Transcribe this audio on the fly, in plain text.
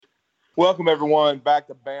Welcome, everyone, back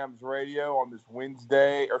to BAMSRadio on this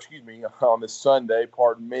on this Sunday,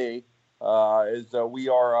 pardon me, as we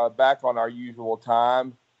are back on our usual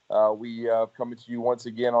time. We coming to you once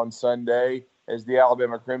again on Sunday as the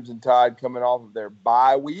Alabama Crimson Tide coming off of their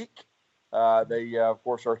bye week. They, of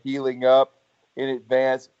course, are healing up in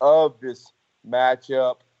advance of this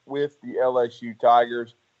matchup with the LSU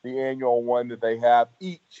Tigers, the annual one that they have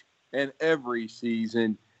each and every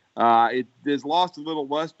season. It has lost a little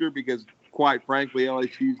luster because, quite frankly,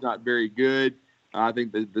 LSU is not very good. I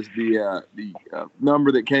think the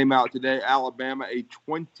number that came out today, Alabama, a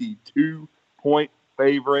 22-point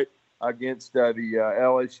favorite against the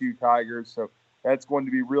LSU Tigers. So that's going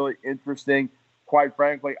to be really interesting. Quite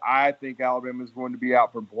frankly, I think Alabama is going to be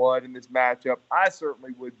out for blood in this matchup. I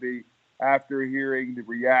certainly would be after hearing the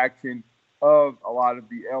reaction of a lot of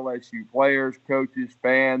the LSU players, coaches,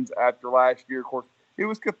 fans after last year. Of course, it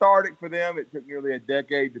was cathartic for them. It took nearly a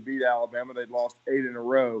decade to beat Alabama. They'd lost 8 in a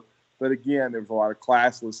row. But again, there was a lot of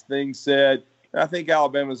classless things said. And I think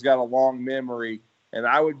Alabama's got a long memory, and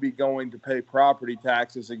I would be going to pay property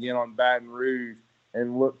taxes again on Baton Rouge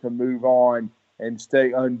and look to move on and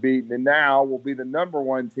stay unbeaten. And now we'll be the number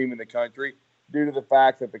one team in the country due to the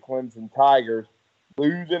fact that the Clemson Tigers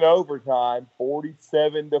lose in overtime,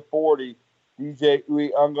 47-40. DJ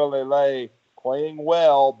Uiagalelei playing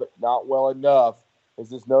well, but not well enough. Is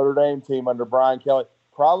this Notre Dame team under Brian Kelly,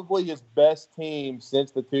 probably his best team since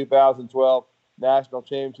the 2012 National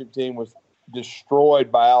Championship team was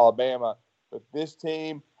destroyed by Alabama. But this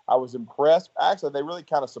team, I was impressed. Actually, they really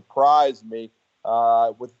kind of surprised me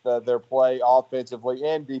with their play offensively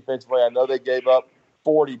and defensively. I know they gave up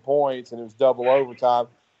 40 points and it was double overtime,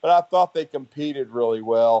 but I thought they competed really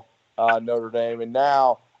well, Notre Dame. And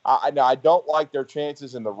now I don't like their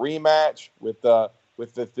chances in the rematch with the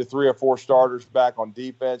 3 or 4 starters back on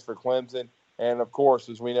defense for Clemson. And, of course,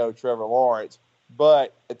 as we know, Trevor Lawrence.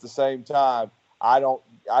 But at the same time,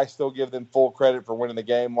 I still give them full credit for winning the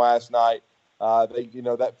game last night.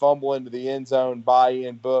 That fumble into the end zone,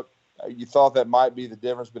 buy-in book, you thought that might be the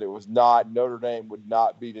difference, but it was not. Notre Dame would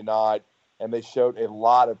not be denied, and they showed a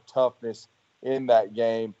lot of toughness in that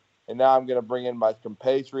game. And now I'm going to bring in my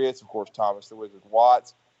compatriots, of course, Thomas the Wizard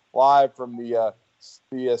Watts, live from the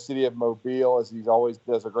city of Mobile, as he always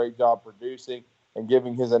does a great job producing and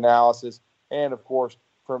giving his analysis. And, of course,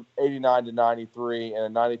 from 89 to 93 and a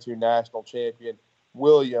 92 national champion,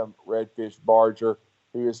 William Redfish Barger,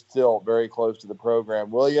 who is still very close to the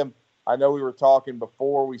program. William, I know we were talking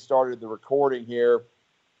before we started the recording here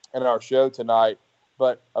in our show tonight,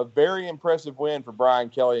 but a very impressive win for Brian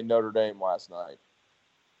Kelly and Notre Dame last night.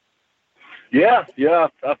 Yeah.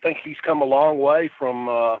 I think he's come a long way from,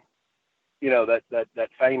 that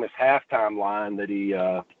famous halftime line that he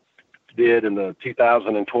did in the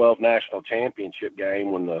 2012 National Championship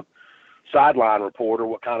game when the sideline reporter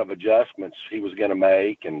what kind of adjustments he was going to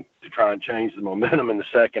make and to try and change the momentum in the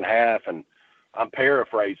second half. And I'm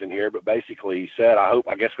paraphrasing here, but basically he said, I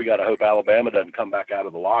guess we got to hope Alabama doesn't come back out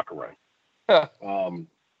of the locker room.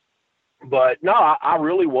 But no, I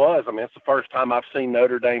really was. I mean, it's the first time I've seen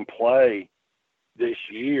Notre Dame play this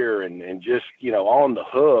year and just, on the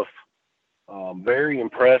hoof. Very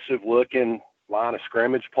impressive looking line of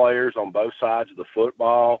scrimmage players on both sides of the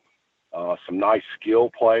football. Some nice skill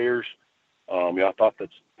players. I thought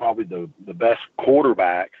that's probably the best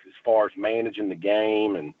quarterback as far as managing the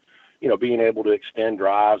game and, being able to extend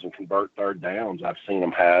drives and convert third downs I've seen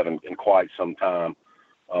them have in quite some time.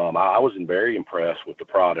 I was very impressed with the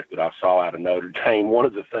product that I saw out of Notre Dame. One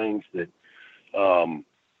of the things that,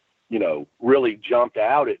 really jumped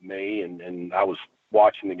out at me, and I was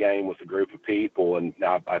watching the game with a group of people, and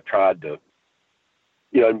I tried to,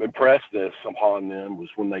 impress this upon them, was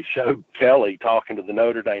when they showed Kelly talking to the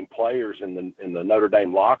Notre Dame players in the Notre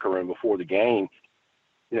Dame locker room before the game.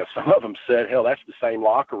 Some of them said, hell, that's the same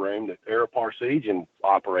locker room that Ara Parseghian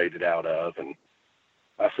operated out of. And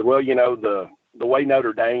I said, well, the way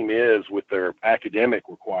Notre Dame is with their academic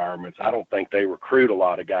requirements, I don't think they recruit a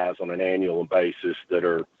lot of guys on an annual basis that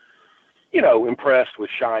are, impressed with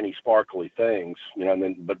shiny, sparkly things,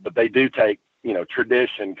 but they do take,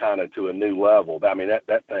 tradition kind of to a new level. I mean,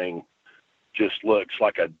 that thing just looks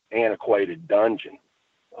like an antiquated dungeon.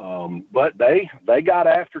 But they got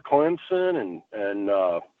after Clemson and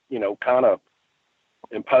kind of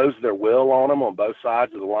imposed their will on them on both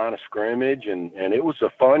sides of the line of scrimmage. And it was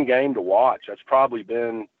a fun game to watch. That's probably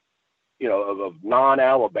been, of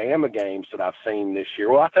non-Alabama games that I've seen this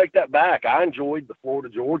year. Well, I take that back. I enjoyed the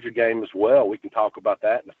Florida-Georgia game as well. We can talk about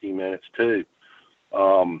that in a few minutes too.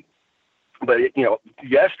 But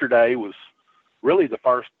yesterday was really the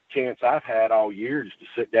first chance I've had all year just to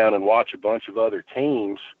sit down and watch a bunch of other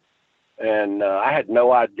teams, And I had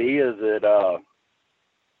no idea that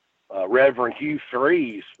Reverend Hugh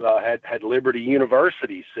Freeze had Liberty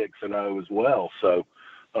University 6-0 as well. So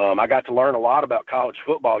I got to learn a lot about college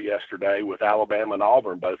football yesterday with Alabama and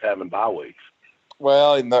Auburn both having bye weeks.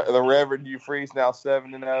 Well, and the Reverend Hugh Freeze now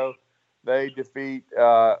 7-0. They defeat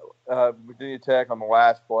Virginia Tech on the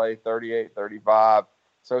last play, 38-35.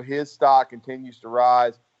 So his stock continues to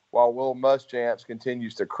rise while Will Muschamp's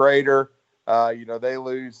continues to crater. They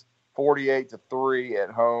lose 48-3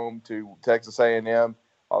 at home to Texas A&M.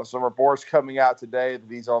 Some reports coming out today that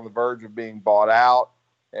he's on the verge of being bought out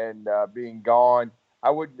and being gone.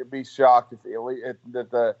 I wouldn't be shocked if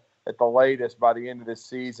at the latest by the end of this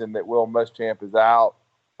season that Will Muschamp is out.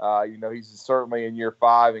 He's certainly in year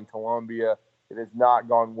 5 in Columbia. It has not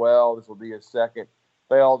gone well. This will be his second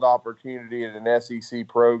failed opportunity at an SEC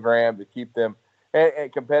program to keep them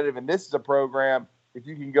and competitive. And this is a program, if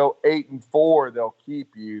you can go 8-4, they'll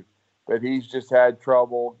keep you. But he's just had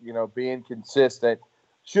trouble, being consistent.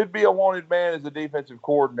 Should be a wanted man as a defensive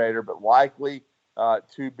coordinator, but likely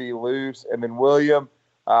to be loose. And then William,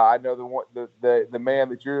 I know the man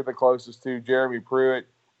that you're the closest to, Jeremy Pruitt.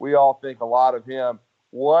 We all think a lot of him.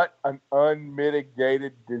 What an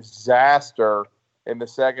unmitigated disaster in the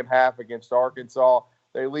second half against Arkansas.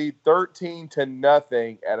 They lead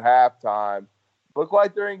 13-0 at halftime. Look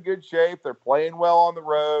like they're in good shape. They're playing well on the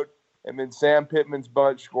road. And then Sam Pittman's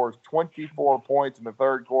bunch scores 24 points in the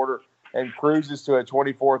third quarter and cruises to a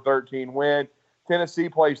 24-13 win. Tennessee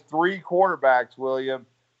plays 3 quarterbacks, William.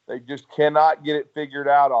 They just cannot get it figured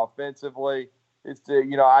out offensively.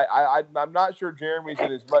 I'm not sure Jeremy's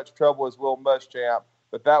in as much trouble as Will Muschamp,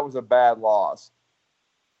 but that was a bad loss.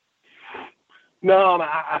 No,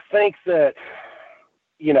 I think that,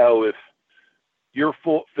 if you're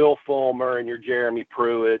Phil Fulmer and you're Jeremy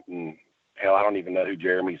Pruitt, and hell, I don't even know who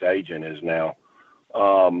Jeremy's agent is now.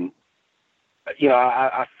 I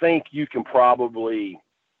think you can probably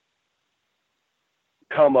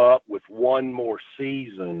come up with one more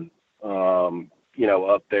season,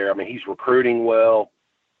 up there. I mean, he's recruiting well,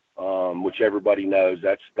 which everybody knows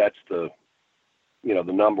that's the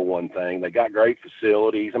number one thing. They got great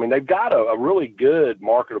facilities. I mean, they've got a really good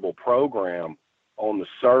marketable program on the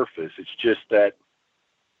surface. It's just that,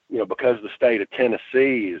 because the state of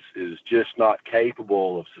Tennessee is just not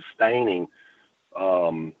capable of sustaining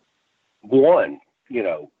one,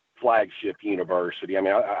 flagship university. I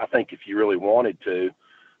mean, I think if you really wanted to,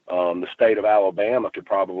 the state of Alabama could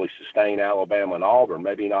probably sustain Alabama and Auburn,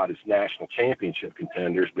 maybe not as national championship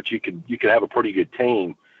contenders, but you could have a pretty good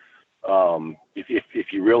team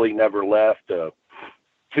if you really never left a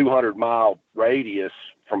 200-mile radius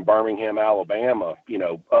from Birmingham, Alabama,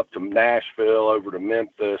 up to Nashville, over to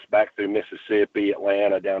Memphis, back through Mississippi,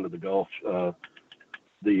 Atlanta, down to the Gulf,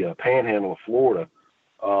 the Panhandle of Florida.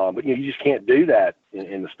 But you just can't do that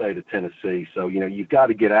in the state of Tennessee. So, you've got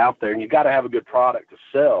to get out there and you've got to have a good product to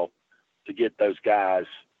sell to get those guys,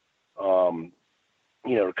 to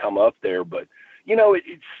come up there. But,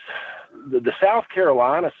 it's the South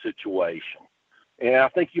Carolina situation. And I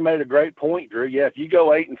think you made a great point, Drew. Yeah, if you go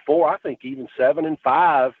 8-4, I think even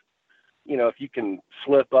 7-5, if you can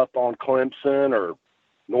slip up on Clemson or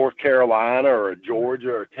North Carolina or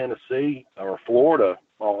Georgia or Tennessee or Florida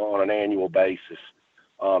on an annual basis,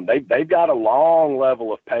 they've got a long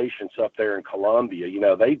level of patience up there in Columbia.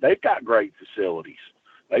 They've got great facilities.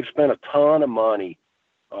 They've spent a ton of money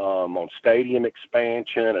on stadium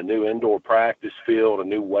expansion, a new indoor practice field, a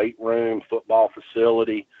new weight room, football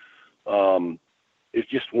facility. It's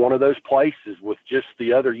just one of those places with just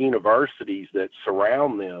the other universities that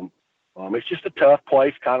surround them. It's just a tough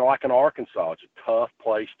place, kind of like in Arkansas. It's a tough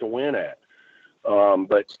place to win at.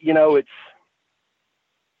 But, it's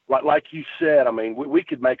like you said, I mean, we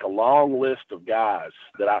could make a long list of guys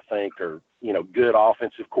that I think are, good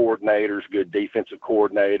offensive coordinators, good defensive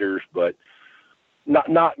coordinators, but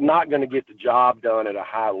not going to get the job done at a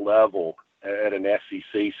high level at an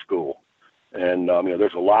SEC school. And,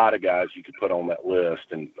 there's a lot of guys you could put on that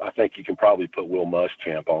list, and I think you can probably put Will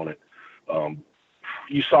Muschamp on it.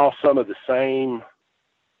 You saw some of the same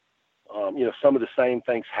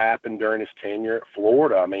things happen during his tenure at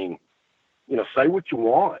Florida. I mean, say what you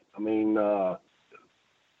want. I mean, I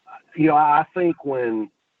think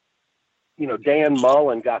when, Dan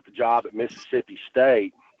Mullen got the job at Mississippi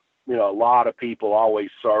State, a lot of people always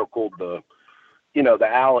circled the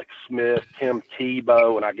Alex Smith, Tim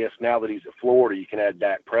Tebow, and I guess now that he's at Florida, you can add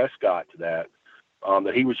Dak Prescott to that,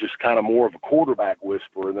 that he was just kind of more of a quarterback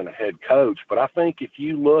whisperer than a head coach. But I think if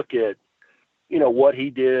you look at, what he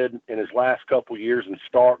did in his last couple of years in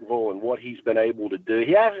Starkville and what he's been able to do,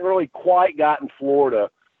 he hasn't really quite gotten Florida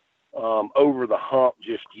over the hump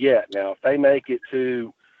just yet. Now, if they make it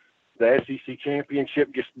to the SEC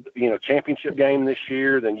championship, championship game this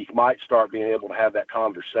year, then you might start being able to have that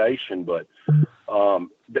conversation. But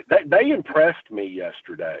they impressed me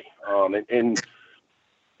yesterday, and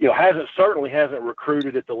certainly hasn't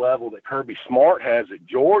recruited at the level that Kirby Smart has at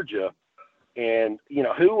Georgia. And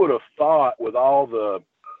who would have thought, with all the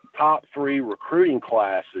top 3 recruiting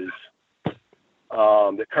classes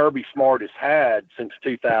that Kirby Smart has had since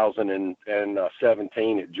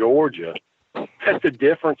 2017 at Georgia, that the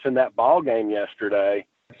difference in that ball game yesterday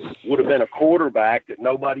would have been a quarterback that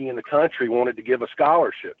nobody in the country wanted to give a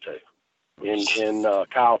scholarship to, in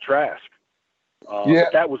Kyle Trask.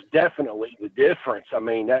 But that was definitely the difference. I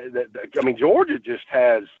mean, Georgia just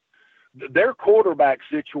has their quarterback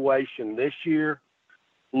situation this year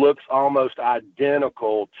looks almost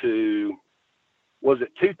identical to, was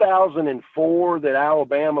it 2004 that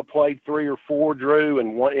Alabama played 3 or 4, Drew,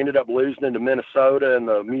 and ended up losing into Minnesota in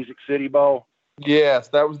the Music City Bowl? Yes,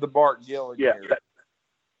 that was the Bart Gillen year.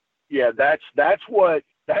 That's what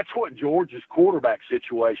Georgia's quarterback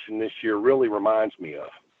situation this year really reminds me of.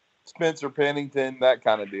 Spencer Pennington, that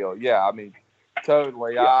kind of deal. Yeah, I mean,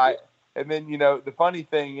 totally. Yeah. And then, the funny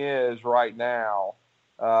thing is right now,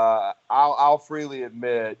 I'll freely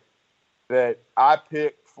admit that I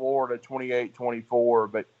picked Florida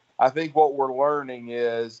 28-24, but I think what we're learning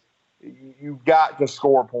is you've got to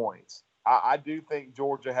score points. I do think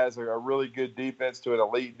Georgia has a really good defense to an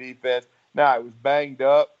elite defense. Now, it was banged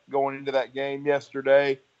up going into that game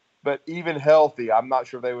yesterday, but even healthy, I'm not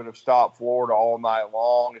sure they would have stopped Florida all night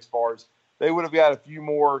long. As far as they would have got a few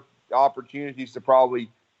more opportunities to probably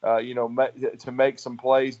to make some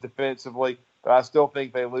plays defensively, but I still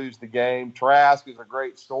think they lose the game. Trask is a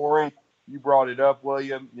great story. You brought it up,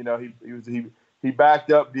 William. He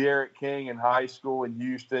backed up De'Aaron King in high school in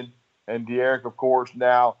Houston, and De'Aaron, of course,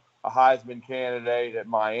 now a Heisman candidate at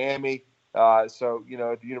Miami. So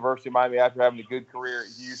at the University of Miami after having a good career at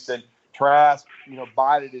Houston. Trask,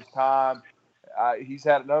 bided his time. He's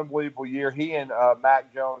had an unbelievable year. He and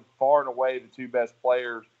Mac Jones, far and away the 2 best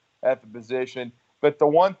players at the position. But the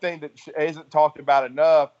one thing that isn't talked about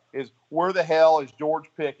enough is, where the hell is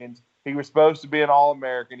George Pickens? He was supposed to be an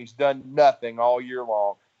All-American. He's done nothing all year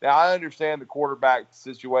long. Now, I understand the quarterback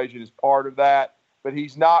situation is part of that, but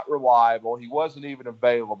he's not reliable. He wasn't even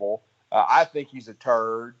available. I think he's a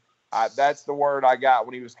turd. That's the word I got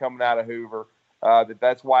when he was coming out of Hoover.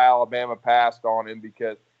 That's why Alabama passed on him,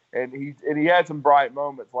 because he had some bright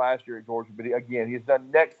moments last year at Georgia, but he has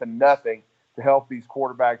done next to nothing to help these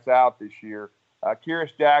quarterbacks out this year. Kyrus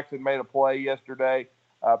Jackson made a play yesterday,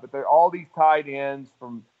 but they're all these tight ends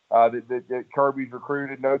from that Kirby's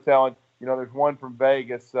recruited. No telling, there's one from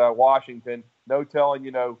Vegas, Washington. No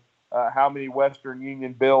telling, how many Western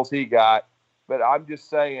Union Bills he got. But I'm just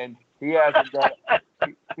saying, he hasn't done a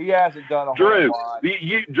whole lot.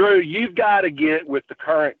 Drew, you've got to get with the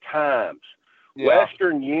current times. Yeah.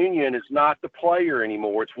 Western Union is not the player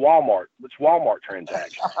anymore. It's Walmart. It's Walmart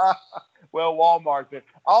transactions. Well, Walmart.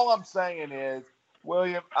 All I'm saying is,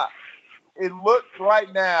 William, it looks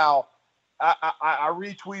right now. I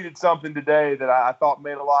retweeted something today that I thought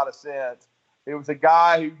made a lot of sense. It was a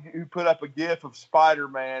guy who put up a GIF of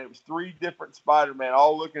Spider-Man. It was 3 different Spider-Man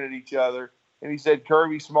all looking at each other, and he said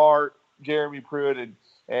Kirby Smart, Jeremy Pruitt,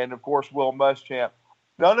 and of course Will Muschamp.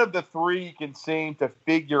 None of the 3 can seem to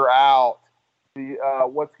figure out the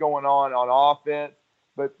what's going on offense,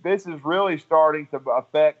 but this is really starting to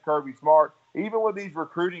affect Kirby Smart. Even with these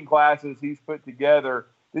recruiting classes he's put together,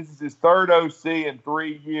 this is his 3rd OC in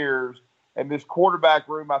 3 years, and this quarterback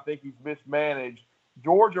room I think he's mismanaged.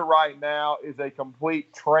 Georgia right now is a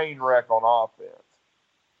complete train wreck on offense.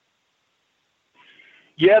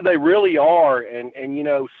 Yeah, they really are, and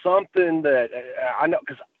something that I know,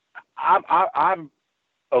 because I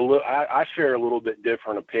share a little bit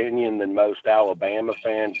different opinion than most Alabama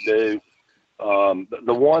fans do.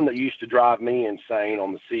 The one that used to drive me insane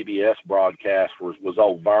on the CBS broadcast was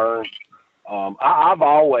old Vern. I've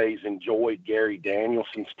always enjoyed Gary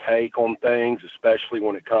Danielson's take on things, especially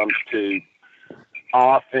when it comes to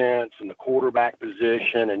offense and the quarterback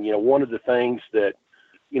position. And one of the things that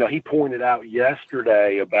he pointed out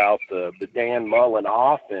yesterday about the Dan Mullen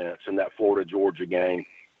offense in that Florida-Georgia game,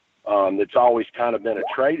 that's always kind of been a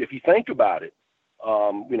trait. If you think about it,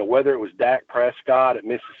 whether it was Dak Prescott at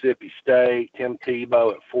Mississippi State, Tim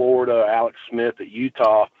Tebow at Florida, Alex Smith at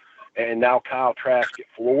Utah, and now Kyle Trask at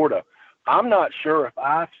Florida, I'm not sure if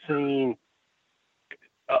I've seen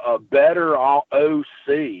a better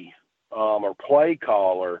OC or play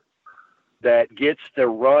caller that gets the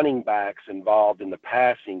running backs involved in the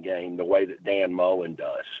passing game the way that Dan Mullen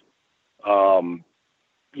does.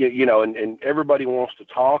 and everybody wants to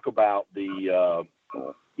talk about the,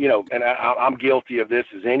 and I'm guilty of this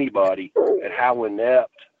as anybody, and how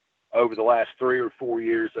inept over the last 3 or 4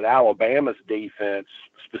 years that Alabama's defense,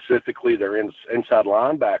 specifically their inside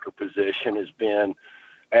linebacker position, has been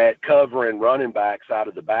at covering running backs out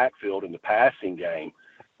of the backfield in the passing game.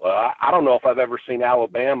 Well, I don't know if I've ever seen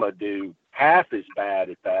Alabama do half as bad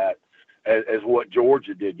at that as what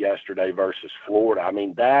Georgia did yesterday versus Florida. I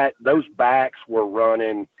mean, those backs were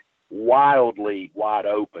running wildly wide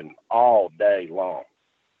open all day long.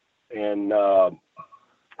 And,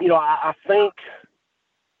 I think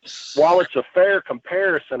while it's a fair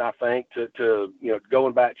comparison, I think to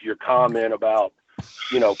going back to your comment about,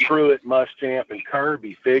 Pruitt, Muschamp, and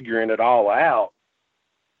Kirby figuring it all out,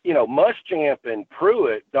 Muschamp and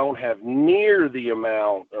Pruitt don't have near the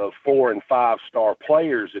amount of 4- and 5-star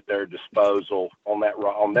players at their disposal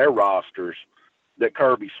on their rosters that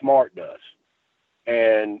Kirby Smart does.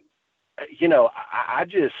 And, I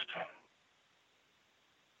just,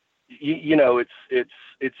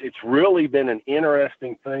 it's really been an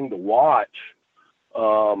interesting thing to watch,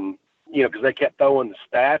 because they kept throwing the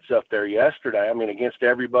stats up there yesterday. I mean, against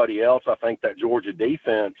everybody else, I think that Georgia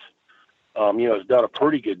defense, has done a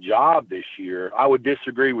pretty good job this year. I would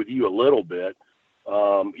disagree with you a little bit.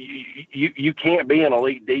 You can't be an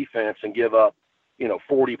elite defense and give up,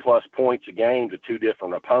 40-plus points a game to 2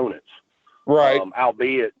 different opponents. Right.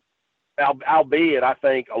 Albeit, I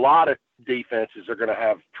think a lot of defenses are going to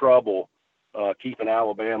have trouble keeping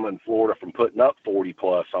Alabama and Florida from putting up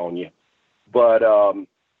 40-plus on you. But,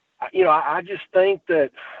 I just think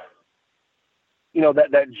that,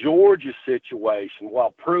 that Georgia situation,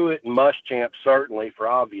 while Pruitt and Muschamp certainly for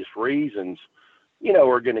obvious reasons,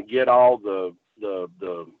 are going to get all the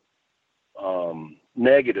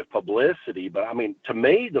negative publicity. But, I mean, to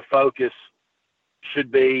me, the focus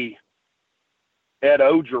should be Ed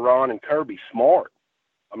Ogeron and Kirby Smart.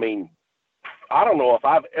 I mean, I don't know if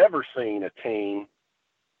I've ever seen a team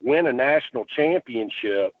win a national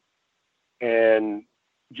championship and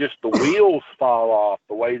just the wheels fall off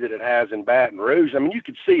the way that it has in Baton Rouge. I mean, you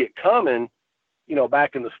could see it coming,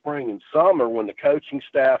 back in the spring and summer when the coaching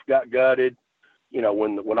staff got gutted,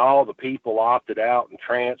 when all the people opted out and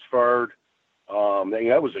transferred.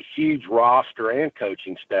 That was a huge roster and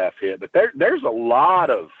coaching staff hit. But there's a lot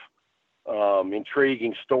of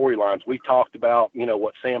intriguing storylines. We talked about,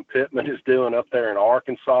 what Sam Pittman is doing up there in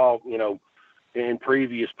Arkansas, in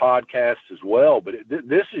previous podcasts as well. But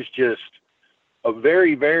this is just a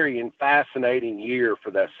very, very fascinating year for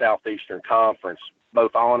that Southeastern Conference,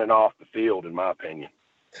 both on and off the field, in my opinion.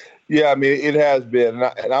 Yeah, I mean, it has been.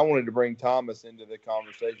 And I wanted to bring Thomas into the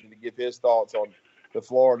conversation to give his thoughts on the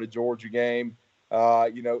Florida-Georgia game.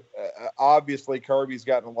 Obviously, Kirby's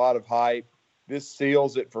gotten a lot of hype. This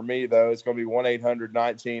seals it for me, though. It's going to be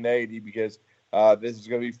 1-800-1980 because this is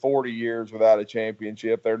going to be 40 years without a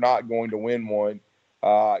championship. They're not going to win one.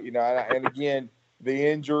 And again,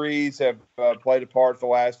 the injuries have played a part the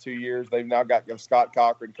last 2 years. They've now got Scott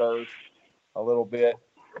Cochran curse a little bit.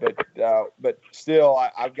 But still,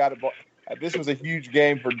 I've got to – this was a huge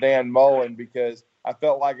game for Dan Mullen because I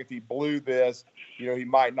felt like if he blew this, he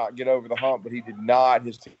might not get over the hump, but he did not.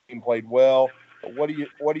 His team played well. But what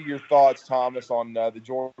are your thoughts, Thomas, on the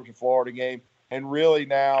Georgia-Florida game? And really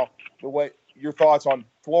now, your thoughts on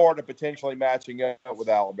Florida potentially matching up with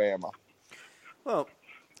Alabama? Well,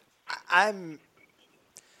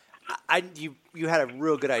 you had a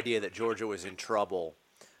real good idea that Georgia was in trouble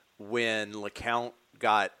when LeCount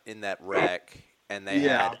got in that wreck and they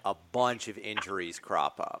had a bunch of injuries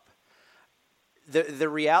crop up. The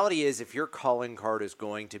reality is if your calling card is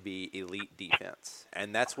going to be elite defense,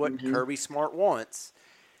 and that's what Kirby Smart wants,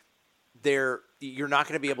 you're not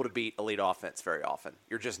going to be able to beat elite offense very often.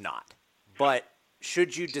 You're just not. But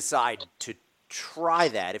should you decide to try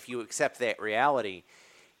that, if you accept that reality,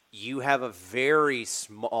 you have a very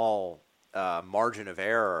small margin of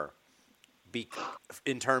error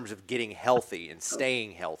in terms of getting healthy and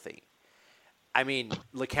staying healthy. I mean,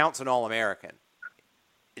 LeCount's an All-American.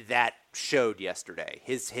 That showed yesterday,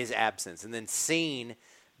 his absence. And then Scene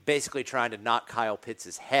basically trying to knock Kyle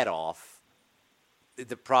Pitts' head off,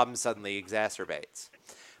 the problem suddenly exacerbates.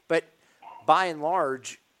 But by and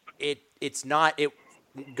large, it's not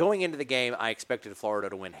 – going into the game, I expected Florida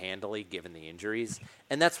to win handily given the injuries,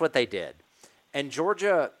 and that's what they did. And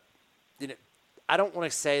Georgia, I don't want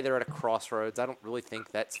to say they're at a crossroads. I don't really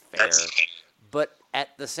think that's fair. But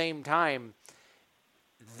at the same time,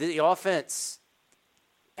 the offense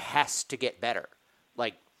has to get better.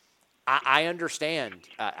 Like, I understand.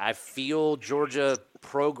 I feel Georgia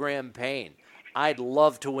program pain. I'd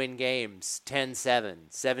love to win games 10-7,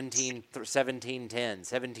 17-10,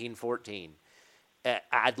 17-14.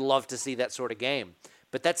 I'd love to see that sort of game.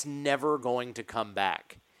 But that's never going to come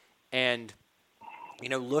back. And,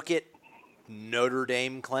 look at Notre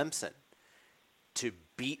Dame Clemson. To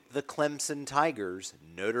beat the Clemson Tigers,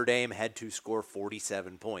 Notre Dame had to score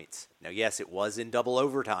 47 points. Now, yes, it was in double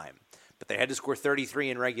overtime, but they had to score 33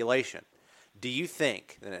 in regulation. Do you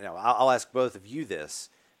think, now I'll ask both of you this,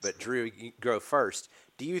 but Drew, you go first.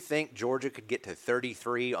 Do you think Georgia could get to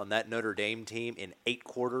 33 on that Notre Dame team in 8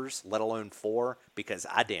 quarters, let alone 4? Because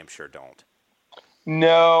I damn sure don't.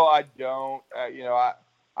 No, I don't.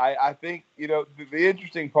 I think, the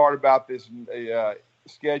interesting part about this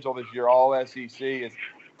schedule this year, all SEC, is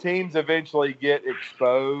teams eventually get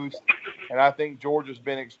exposed. And I think Georgia's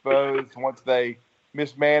been exposed once they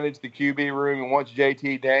mismanaged the QB room, and once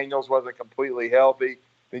JT Daniels wasn't completely healthy.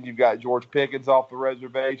 Then you've got George Pickens off the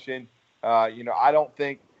reservation. I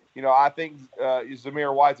think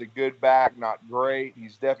Zamir White's a good back, not great.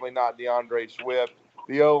 He's definitely not DeAndre Swift.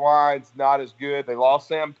 The O-line's not as good. They lost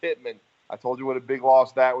Sam Pittman. I told you what a big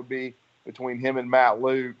loss that would be between him and Matt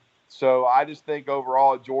Luke. So I just think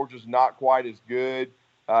overall Georgia's not quite as good.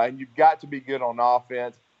 And you've got to be good on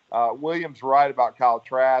offense. William's right about Kyle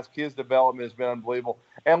Trask. His development has been unbelievable.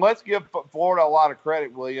 And let's give Florida a lot of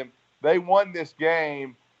credit, William. They won this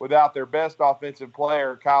game without their best offensive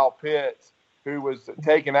player, Kyle Pitts, who was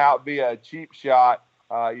taken out via a cheap shot,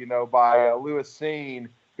 by Lewis Seen,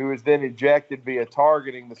 who was then ejected via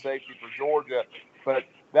targeting the safety for Georgia. But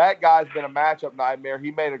that guy's been a matchup nightmare. He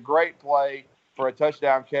made a great play for a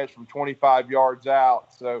touchdown catch from 25 yards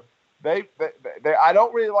out. So they I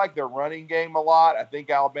don't really like their running game a lot. I think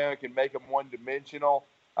Alabama can make them one-dimensional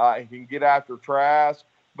and can get after Trask,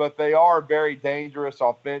 but they are very dangerous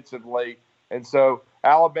offensively. And so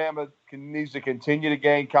Alabama needs to continue to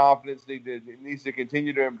gain confidence. Needs to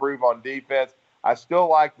continue to improve on defense. I still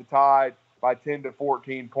like the Tide by 10 to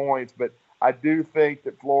 14 points, but I do think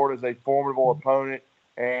that Florida is a formidable opponent,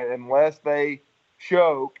 and unless they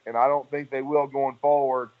choke, and I don't think they will going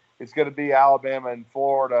forward, it's going to be Alabama and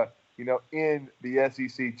Florida, in the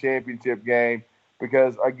SEC championship game,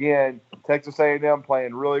 because, again, Texas A&M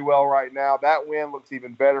playing really well right now. That win looks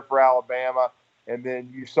even better for Alabama, and then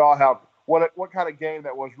you saw what kind of game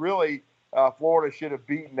that was. Really, Florida should have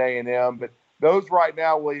beaten A&M, but those right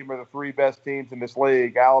now, William, are the 3 best teams in this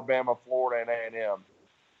league: Alabama, Florida, and A&M.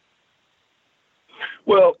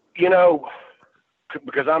 Well,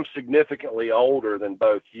 because I'm significantly older than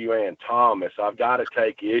both you and Thomas, I've got to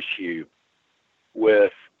take issue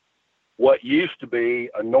with what used to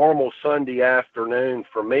be a normal Sunday afternoon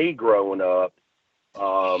for me growing up.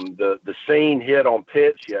 The scene hit on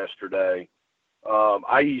Pitts yesterday.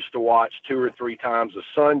 I used to watch 2 or 3 times a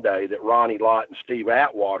Sunday that Ronnie Lott and Steve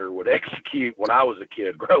Atwater would execute when I was a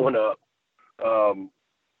kid growing up on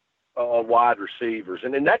wide receivers.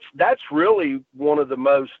 And that's really one of the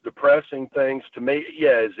most depressing things to me.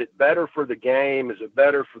 Yeah, is it better for the game? Is it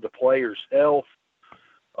better for the player's health?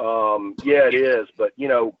 Yeah, it is. But,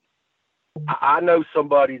 I know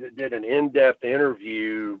somebody that did an in-depth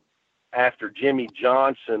interview after Jimmy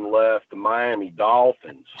Johnson left the Miami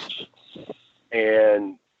Dolphins.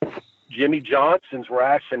 And Jimmy Johnson's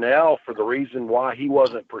rationale for the reason why he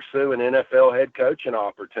wasn't pursuing NFL head coaching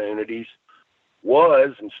opportunities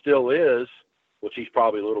was, and still is, which he's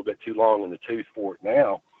probably a little bit too long in the tooth for it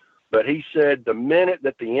now, but he said the minute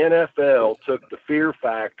that the NFL took the fear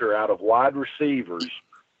factor out of wide receivers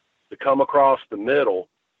to come across the middle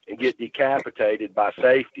and get decapitated by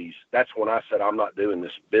safeties, that's when I said, I'm not doing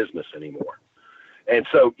this business anymore. And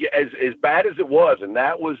so as bad as it was, and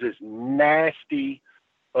that was as nasty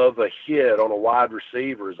of a hit on a wide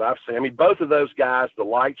receiver as I've seen. I mean, both of those guys, the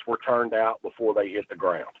lights were turned out before they hit the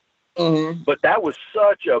ground. Mm-hmm. But that was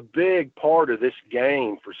such a big part of this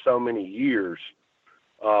game for so many years.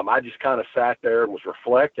 I just kind of sat there and was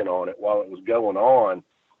reflecting on it while it was going on.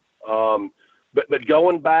 But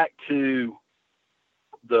going back to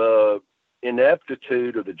the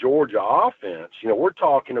ineptitude of the Georgia offense, we're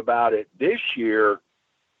talking about it this year,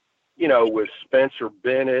 with Spencer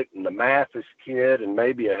Bennett and the Mathis kid and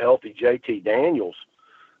maybe a healthy JT Daniels.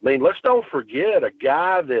 I mean, let's don't forget a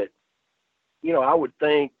guy that, I would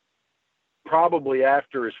think probably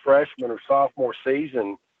after his freshman or sophomore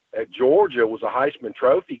season at Georgia was a Heisman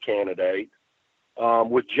Trophy candidate,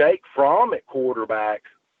 with Jake Fromm at quarterback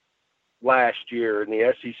last year in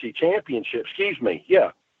the SEC championship. Excuse me.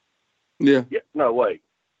 Yeah. No, wait.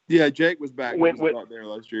 Yeah, Jake was back when he was there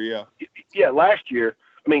last year, yeah. Yeah, last year.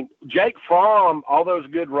 I mean, Jake Fromm, all those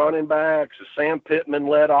good running backs, a Sam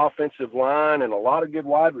Pittman-led offensive line, and a lot of good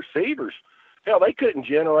wide receivers. Hell, they couldn't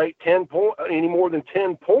generate any more than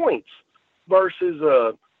 10 points versus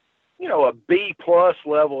a B-plus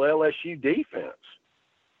level LSU defense.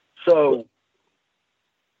 So,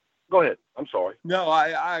 go ahead. I'm sorry. No,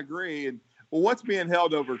 I agree. And well, what's being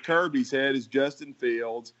held over Kirby's head is Justin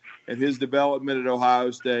Fields and his development at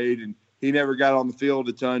Ohio State, and he never got on the field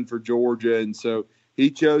a ton for Georgia, and so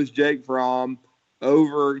he chose Jake Fromm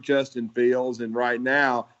over Justin Fields. And right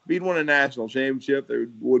now, if he'd won a national championship, there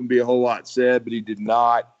wouldn't be a whole lot said, but he did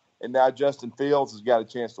not. And now Justin Fields has got a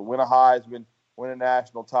chance to win a Heisman, win a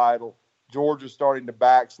national title. Georgia's starting to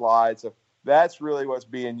backslide, so that's really what's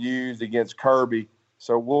being used against Kirby.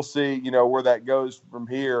 So we'll see, where that goes from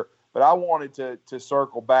here. But I wanted to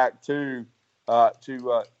circle back to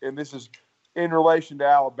and this is in relation to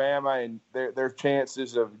Alabama and their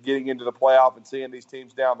chances of getting into the playoff and seeing these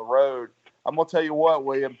teams down the road. I'm going to tell you what,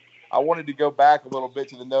 William, I wanted to go back a little bit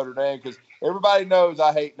to the Notre Dame because everybody knows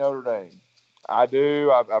I hate Notre Dame. I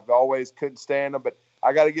do. I've always couldn't stand them, but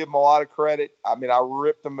I got to give them a lot of credit. I mean, I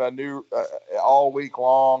ripped them all week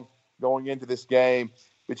long going into this game,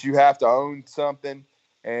 but you have to own something,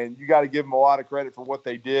 and you got to give them a lot of credit for what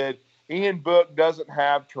they did. Ian Book doesn't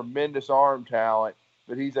have tremendous arm talent,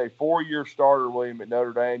 but he's a 4-year starter, William, at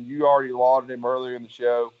Notre Dame. You already lauded him earlier in the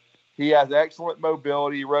show. He has excellent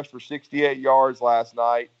mobility. He rushed for 68 yards last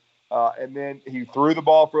night, and then he threw the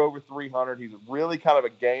ball for over 300. He's really kind of a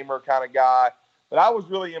gamer kind of guy. But I was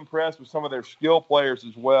really impressed with some of their skill players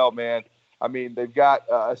as well, man. I mean, they've got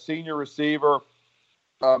a senior receiver,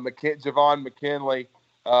 Javon McKinley,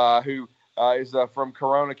 who is from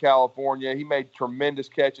Corona, California. He made tremendous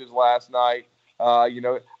catches last night.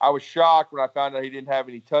 I was shocked when I found out he didn't have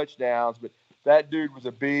any touchdowns, but that dude was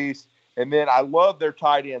a beast. And then I love their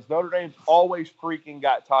tight ends. Notre Dame's always freaking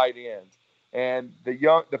got tight ends. And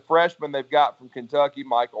the freshman they've got from Kentucky,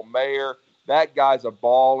 Michael Mayer, that guy's a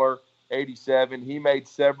baller, 87. He made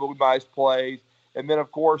several nice plays. And then,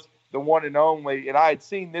 of course, the one and only, and I had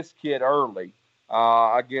seen this kid early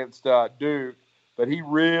against Duke, but he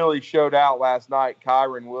really showed out last night,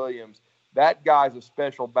 Kyron Williams. That guy's a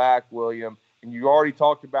special back, William. And you already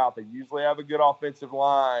talked about they usually have a good offensive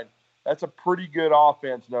line. That's a pretty good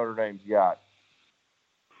offense Notre Dame's got.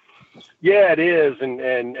 Yeah, it is.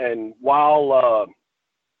 And while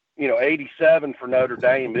 87 for Notre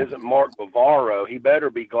Dame isn't Mark Bavaro, he better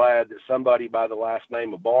be glad that somebody by the last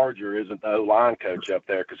name of Barger isn't the O-line coach up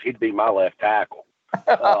there, because he'd be my left tackle.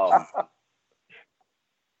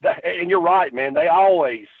 And you're right, man. They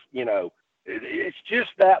always, it's just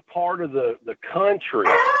that part of the country.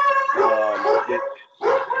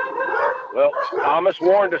 Well, Thomas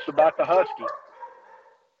warned us about the Husky.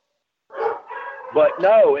 But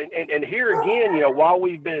no, and here again, while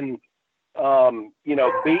we've been,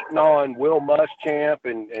 beating on Will Muschamp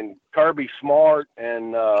and Kirby Smart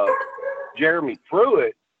and Jeremy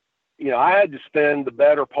Pruitt, I had to spend the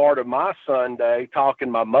better part of my Sunday talking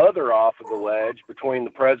my mother off of the ledge between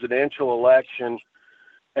the presidential election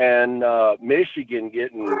and Michigan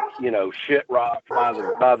getting, shit rocked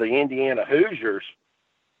by the Indiana Hoosiers.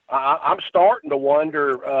 I'm starting to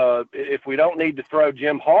wonder if we don't need to throw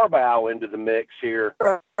Jim Harbaugh into the mix here,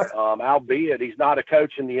 albeit he's not a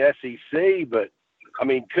coach in the SEC. But, I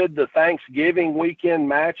mean, could the Thanksgiving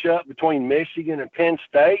weekend matchup between Michigan and Penn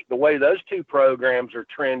State, the way those two programs are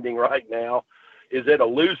trending right now, is it a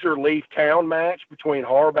loser leave town match between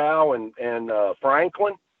Harbaugh and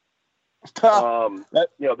Franklin? Wow.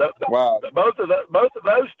 Both of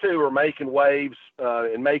those two are making waves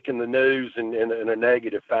and making the news in a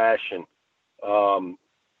negative fashion.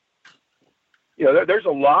 There's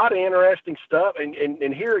a lot of interesting stuff,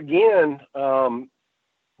 and here again,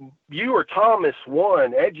 you or Thomas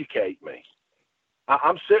one, educate me.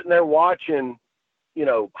 I'm sitting there watching,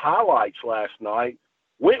 highlights last night.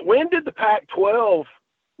 When did the Pac-12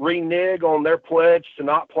 renege on their pledge to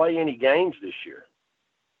not play any games this year?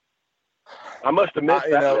 I must have missed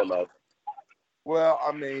that memo. Well,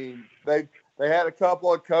 I mean, they had a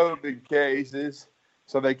couple of COVID cases,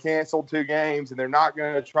 so they canceled 2 games, and they're not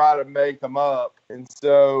going to try to make them up. And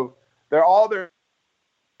so they're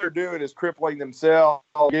doing is crippling themselves,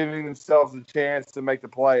 giving themselves a chance to make the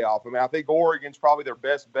playoff. I mean, I think Oregon's probably their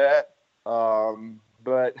best bet,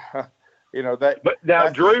 but that. But now,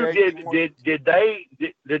 Drew, did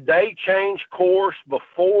they change course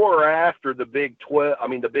before or after the Big 12? I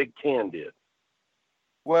mean, the Big 10 did.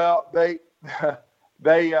 Well, they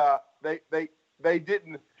didn't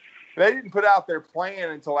put out their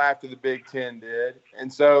plan until after the Big 10 did,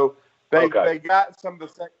 and so they got some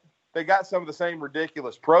of the same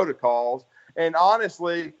ridiculous protocols. And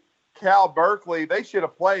honestly, Cal Berkeley, they should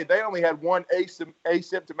have played. They only had one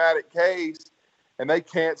asymptomatic case, and they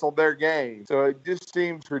canceled their game. So it just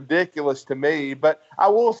seems ridiculous to me. But I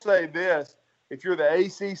will say this, if you're the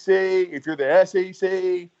ACC, if you're the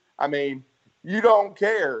SEC, I mean, you don't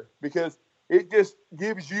care because it just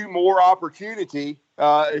gives you more opportunity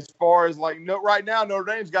as far as like right now Notre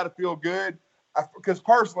Dame's got to feel good because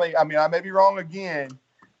personally, I mean, I may be wrong again,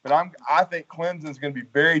 but I think Clemson's going to be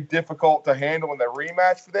very difficult to handle in the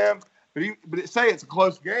rematch for them. But say it's a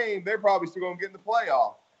close game, they're probably still going to get in the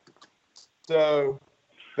playoff. So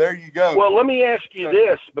there you go. Well, let me ask you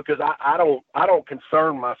this, because I don't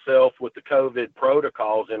concern myself with the COVID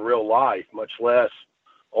protocols in real life, much less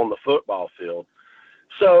on the football field.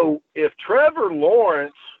 So if Trevor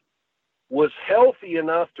Lawrence was healthy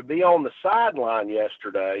enough to be on the sideline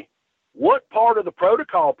yesterday, what part of the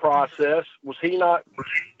protocol process was he not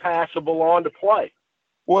passable on to play?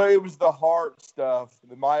 Well, it was the heart stuff,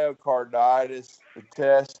 the myocarditis, the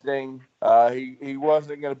testing. He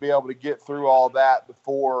wasn't going to be able to get through all that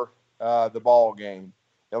before the ball game.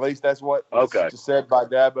 At least that's what was said by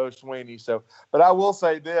Dabo Swinney. So, but I will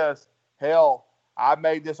say this, hell, I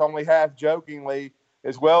made this only half jokingly.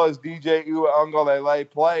 As well as DJ Uiagalelei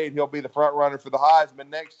played, he'll be the front runner for the Heisman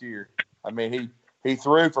next year. I mean, he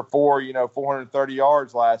threw for 430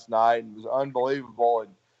 yards last night and was unbelievable, and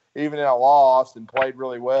even in a loss, and played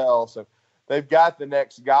really well. So they've got the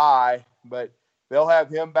next guy, but they'll have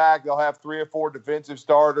him back. They'll have 3 or 4 defensive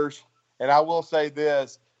starters. And I will say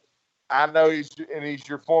this: I know he's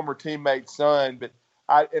your former teammate's son, but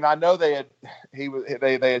I know they had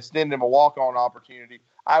extended him a walk-on opportunity.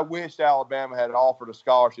 I wished Alabama had offered a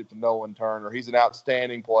scholarship to Nolan Turner. He's an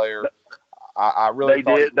outstanding player. I really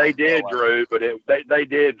they did, Drew, but it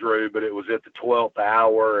was at the 12th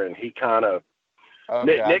hour, and he kind of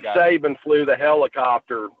Nick Saban flew the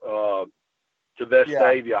helicopter to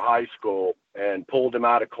Vestavia High School and pulled him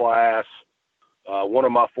out of class. One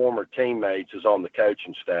of my former teammates is on the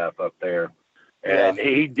coaching staff up there, and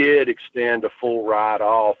he did extend a full ride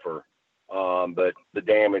offer, but the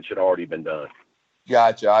damage had already been done.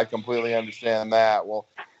 Gotcha. I completely understand that. Well,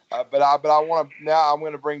 but I want to now. I'm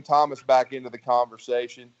going to bring Thomas back into the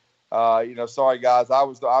conversation. Sorry guys,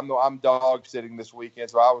 I'm dog sitting this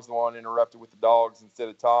weekend, so I was the one interrupted with the dogs instead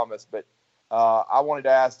of Thomas. But I wanted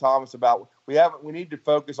to ask Thomas about we need to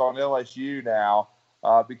focus on LSU now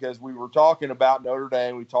because we were talking about Notre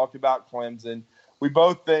Dame, we talked about Clemson. We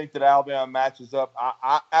both think that Alabama matches up.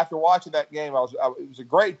 After watching that game, it was a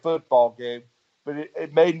great football game. But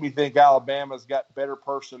it made me think Alabama's got better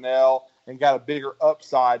personnel and got a bigger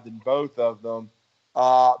upside than both of them.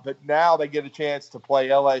 But now they get a chance to play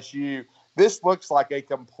LSU. This looks like a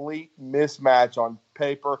complete mismatch on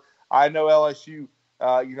paper. I know LSU,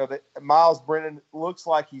 that Miles Brennan looks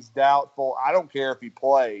like he's doubtful. I don't care if he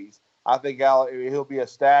plays. I think he'll be a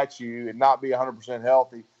statue and not be 100%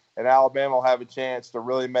 healthy, and Alabama will have a chance to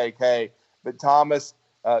really make hay. But, Thomas,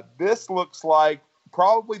 this looks like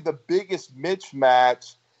probably the biggest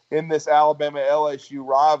mismatch in this Alabama-LSU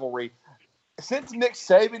rivalry since Nick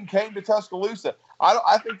Saban came to Tuscaloosa.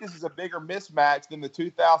 I think this is a bigger mismatch than the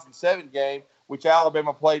 2007 game, which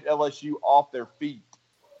Alabama played LSU off their feet.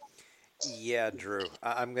 Yeah, Drew,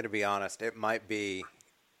 I'm going to be honest. It might be,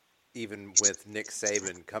 even with Nick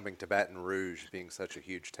Saban coming to Baton Rouge being such a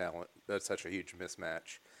huge talent, such a huge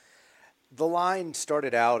mismatch. The line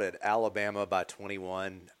started out at Alabama by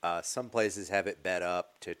 21. Some places have it bet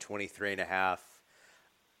up to 23.5.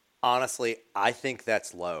 Honestly, I think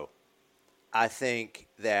that's low. I think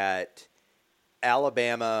that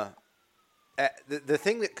Alabama, the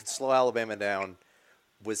thing that could slow Alabama down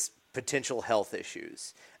was potential health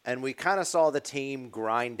issues. And we kind of saw the team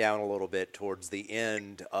grind down a little bit towards the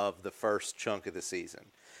end of the first chunk of the season.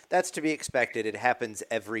 That's to be expected. It happens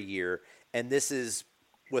every year. And this is,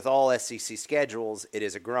 with all SEC schedules, it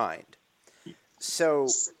is a grind. So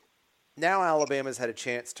now Alabama's had a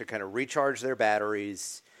chance to kind of recharge their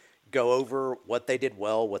batteries, go over what they did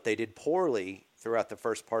well, what they did poorly throughout the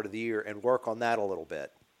first part of the year, and work on that a little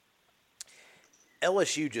bit.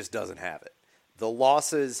 LSU just doesn't have it. The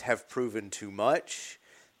losses have proven too much.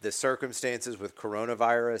 The circumstances with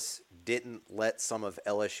coronavirus didn't let some of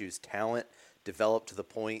LSU's talent develop to the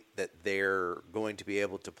point that they're going to be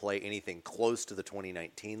able to play anything close to the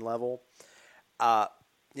 2019 level.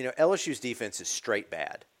 LSU's defense is straight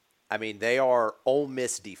bad. I mean, they are Ole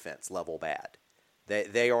Miss defense level bad.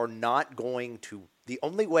 They are not going to – the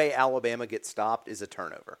only way Alabama gets stopped is a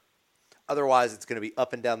turnover. Otherwise, it's going to be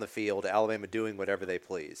up and down the field, Alabama doing whatever they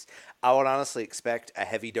please. I would honestly expect a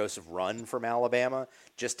heavy dose of run from Alabama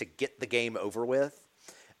just to get the game over with.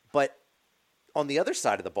 But on the other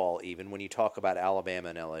side of the ball, even when you talk about Alabama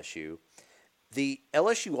and LSU, the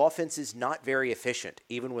LSU offense is not very efficient,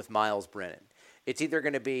 even with Miles Brennan. It's either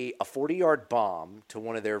going to be a 40-yard bomb to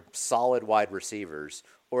one of their solid wide receivers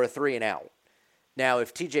or a 3-and-out. Now,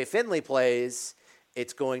 if TJ Finley plays,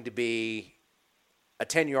 it's going to be a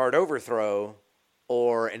 10-yard overthrow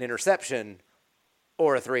or an interception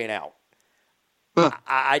or a 3-and-out. Huh.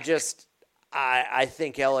 I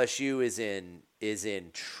think LSU is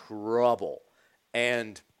in trouble.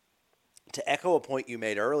 And to echo a point you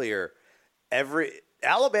made earlier,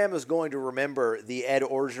 Alabama's going to remember the Ed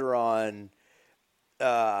Orgeron,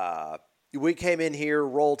 we came in here,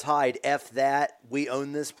 roll tide, F that, we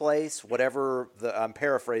own this place, whatever I'm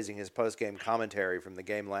paraphrasing his post-game commentary from the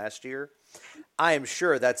game last year. I am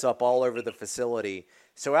sure that's up all over the facility.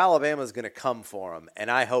 So Alabama's going to come for them, and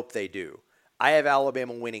I hope they do. I have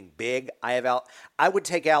Alabama winning big. I would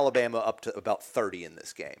take Alabama up to about 30 in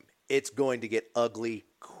this game. It's going to get ugly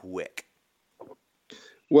quick.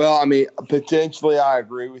 Well, I mean, potentially, I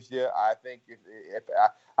agree with you. I think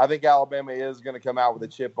I think Alabama is going to come out with a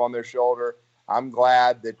chip on their shoulder. I'm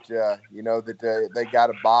glad that they got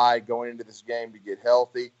a bye going into this game to get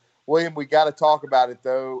healthy. William, we got to talk about it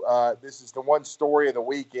though. This is the one story of the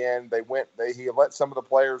weekend. He let some of the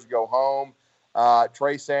players go home.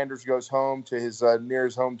 Trey Sanders goes home to his near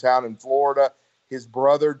his hometown in Florida. His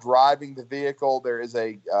brother driving the vehicle. There is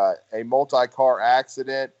a multi-car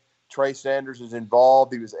accident. Trey Sanders is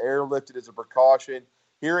involved. He was airlifted as a precaution.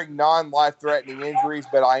 Hearing non-life-threatening injuries,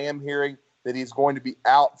 but I am hearing that he's going to be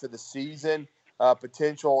out for the season.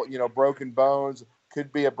 Potential, broken bones,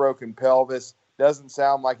 could be a broken pelvis. Doesn't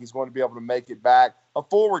sound like he's going to be able to make it back. A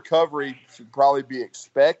full recovery should probably be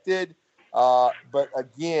expected. But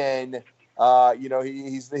again,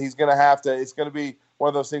 he's going to have to – it's going to be one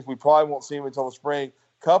of those things we probably won't see him until the spring.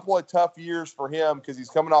 Couple of tough years for him because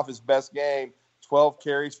he's coming off his best game, 12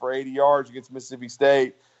 carries for 80 yards against Mississippi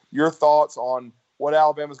State. Your thoughts on what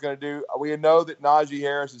Alabama's going to do? We know that Najee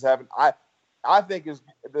Harris is having I think is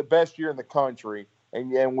the best year in the country,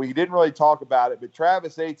 and we didn't really talk about it, but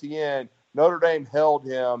Travis Etienne, Notre Dame held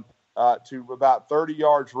him to about 30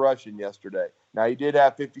 yards rushing yesterday. Now, he did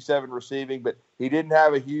have 57 receiving, but he didn't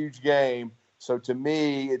have a huge game. So, to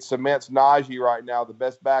me, it cements Najee right now, the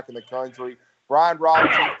best back in the country. Brian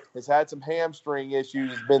Robinson has had some hamstring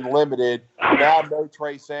issues, has been limited. Now, no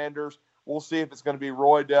Trey Sanders. We'll see if it's going to be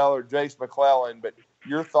Roy Dell or Jace McClellan. But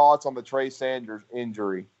your thoughts on the Trey Sanders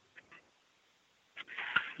injury?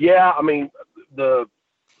 Yeah, I mean, the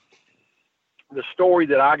story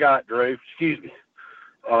that I got, Drew,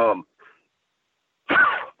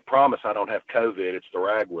 promise I don't have COVID. It's the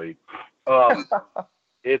ragweed.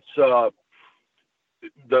 It's the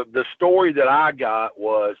story that I got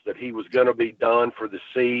was that he was going to be done for the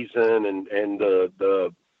season, and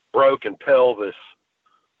the broken pelvis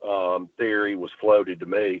theory was floated to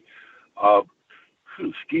me.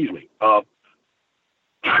 Excuse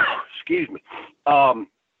me.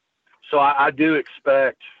 So I do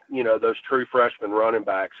expect, those true freshman running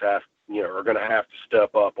backs are going to have to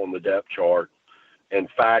step up on the depth chart and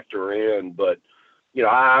factor in. But,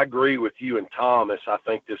 I agree with you and Thomas. I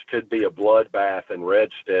think this could be a bloodbath in Red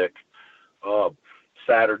Stick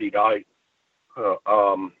Saturday night.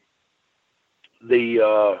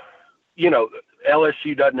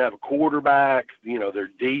 LSU doesn't have a quarterback. Their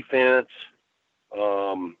defense,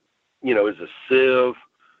 is a sieve.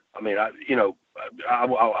 I mean, I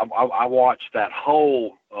watched that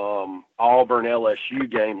whole Auburn LSU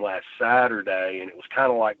game last Saturday, and it was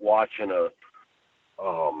kind of like watching a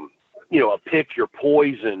pick your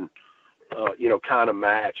poison, kind of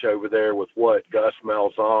match over there with what Gus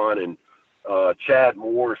Malzahn and Chad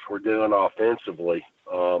Morris were doing offensively.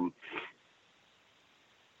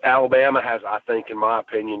 Alabama has, I think, in my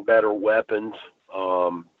opinion, better weapons,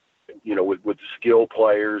 with the skill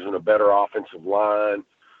players and a better offensive line.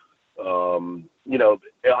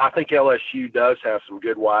 I think LSU does have some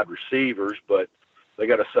good wide receivers, but they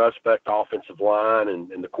got a suspect offensive line,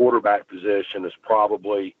 and the quarterback position is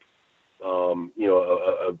probably,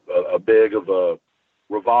 a big of a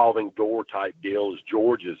revolving door type deal as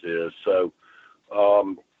Georgia's is. So,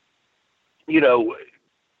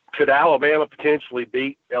 could Alabama potentially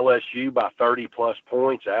beat LSU by 30-plus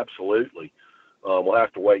points? Absolutely. We'll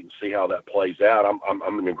have to wait and see how that plays out.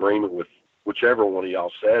 I'm in agreement with whichever one of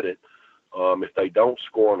y'all said it. If they don't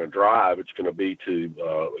score on a drive, it's going to be to,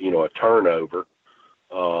 a turnover.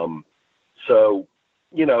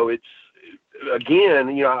 It's, again,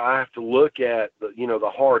 I have to look at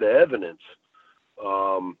the hard evidence.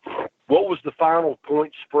 What was the final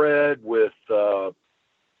point spread with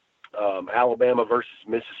Alabama versus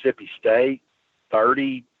Mississippi State?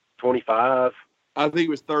 30, 25? I think it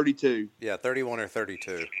was 32. Yeah, 31 or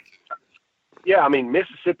 32. Yeah, I mean,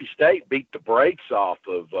 Mississippi State beat the brakes off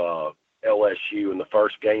of LSU in the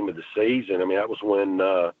first game of the season. I mean, that was when,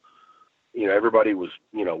 everybody was,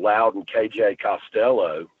 lauding KJ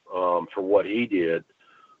Costello for what he did.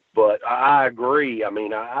 But I agree. I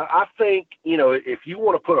mean, I think, if you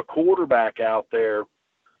want to put a quarterback out there,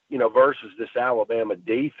 versus this Alabama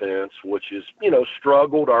defense, which is,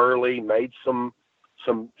 struggled early, made some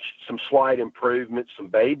slight improvements, some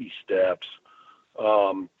baby steps.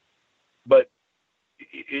 But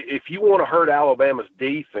if you want to hurt Alabama's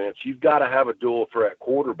defense, you've got to have a dual threat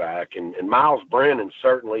quarterback, and Miles Brennan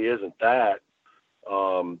certainly isn't that.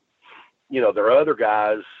 Their other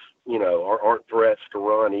guys, aren't threats to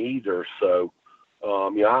run either. So,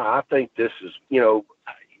 I think this is,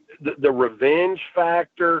 the revenge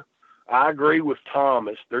factor. I agree with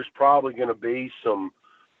Thomas. There's probably going to be some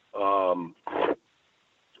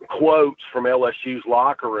quotes from LSU's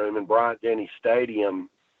locker room in Bryant-Denny Stadium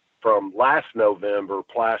from last November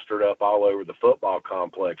plastered up all over the football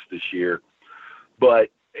complex this year.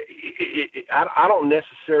 But I don't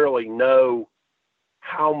necessarily know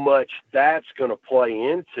how much that's going to play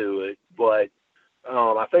into it, but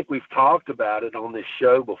I think we've talked about it on this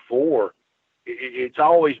show before. It's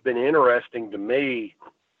always been interesting to me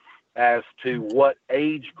as to what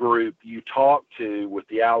age group you talk to with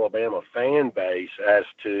the Alabama fan base as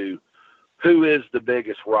to who is the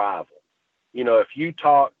biggest rival. If you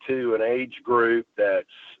talk to an age group that's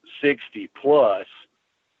 60 plus,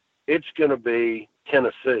 it's going to be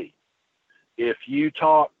Tennessee. If you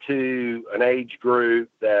talk to an age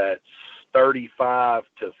group that's 35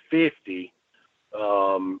 to 50,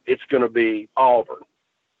 it's going to be Auburn.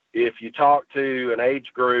 If you talk to an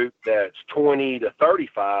age group that's 20 to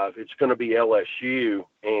 35, it's going to be LSU.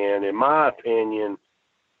 And in my opinion,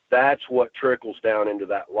 that's what trickles down into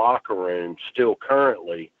that locker room still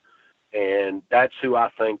currently. And that's who I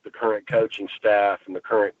think the current coaching staff and the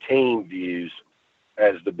current team views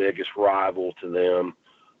as the biggest rival to them.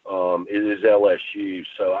 It is LSU.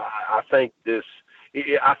 So I think if,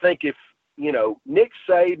 Nick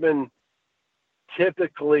Saban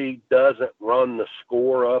typically doesn't run the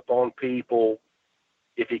score up on people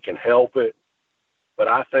if he can help it. But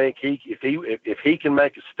I think if he can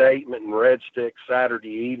make a statement in Red Stick Saturday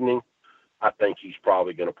evening, I think he's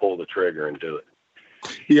probably going to pull the trigger and do it.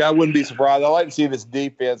 Yeah, I wouldn't be surprised. I like to see this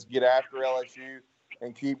defense get after LSU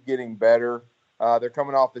and keep getting better. They're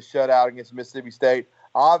coming off the shutout against Mississippi State.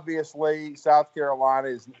 Obviously, South Carolina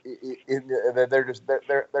is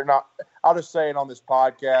they're not. I'll just say it on this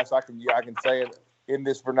podcast. I can say it in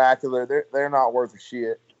this vernacular. They're not worth a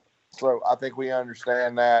shit. So I think we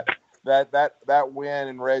understand that win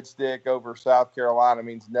in Red Stick over South Carolina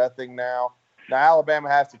means nothing now. Now Alabama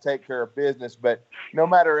has to take care of business, but no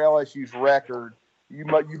matter LSU's record, you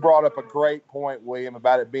brought up a great point, William,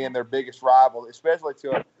 about it being their biggest rival, especially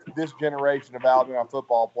to this generation of Alabama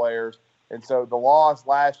football players. And so the loss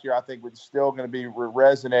last year, I think, was still going to be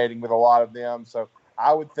resonating with a lot of them. So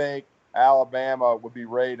I would think Alabama would be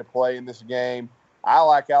ready to play in this game. I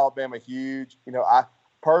like Alabama huge. I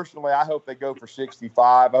hope they go for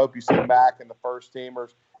 65. I hope you see Mac and the first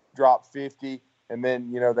teamers drop 50, and then,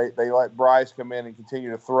 they let Bryce come in and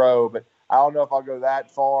continue to throw. But I don't know if I'll go that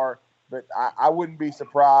far. But I wouldn't be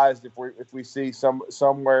surprised if we see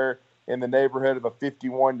somewhere in the neighborhood of a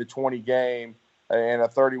 51-20 game and a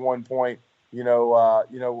 31-point,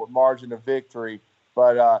 margin of victory.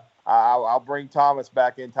 But I'll bring Thomas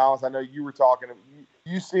back in. Thomas, I know you were talking.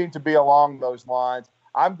 You seem to be along those lines.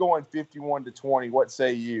 I'm going 51-20. What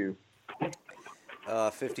say you?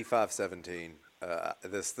 55-17.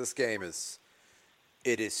 This game is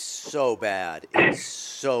so bad in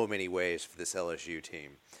so many ways for this LSU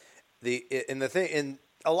team. And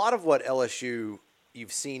a lot of what LSU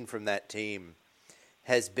you've seen from that team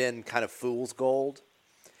has been kind of fool's gold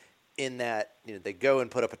in that, they go and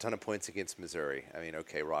put up a ton of points against Missouri. I mean,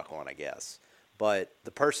 okay, rock on, I guess. But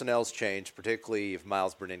the personnel's changed, particularly if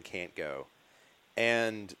Miles Brennan can't go.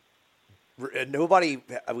 And we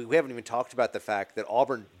haven't even talked about the fact that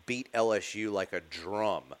Auburn beat LSU like a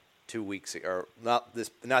drum 2 weeks ago, or not this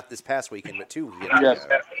past weekend, but 2 weekends ago.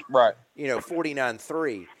 Yes, right.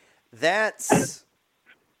 49-3. That's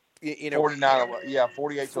 48-11.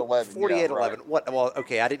 48-11. Right. What? Well,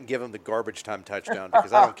 okay, I didn't give them the garbage time touchdown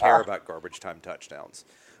because I don't care about garbage time touchdowns.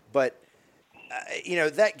 But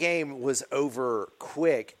that game was over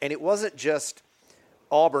quick, and it wasn't just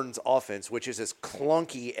Auburn's offense, which is as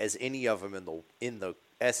clunky as any of them in the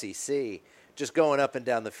SEC, just going up and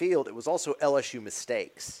down the field. It was also LSU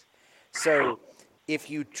mistakes. So if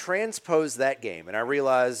you transpose that game, and I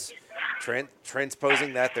realize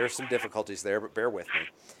transposing that, there's some difficulties there, but bear with me.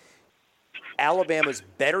 Alabama's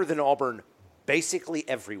better than Auburn basically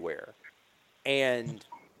everywhere. And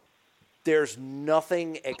there's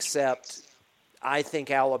nothing except I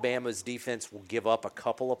think Alabama's defense will give up a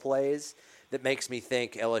couple of plays that makes me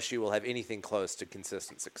think LSU will have anything close to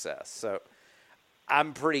consistent success. So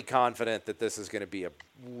I'm pretty confident that this is going to be a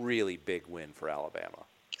really big win for Alabama.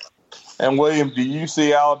 And, William, do you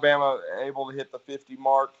see Alabama able to hit the 50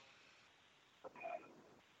 mark?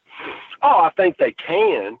 Oh, I think they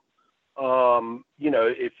can.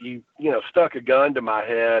 If you stuck a gun to my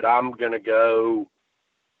head, I'm going to go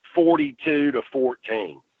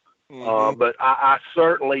 42-14. But I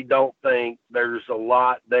certainly don't think there's a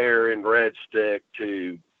lot there in Red Stick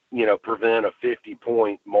to, prevent a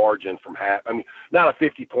 50-point margin from happening. Not a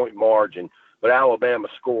 50-point margin, but Alabama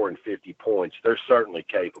scoring 50 points. They're certainly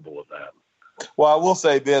capable of that. Well, I will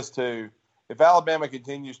say this, too. If Alabama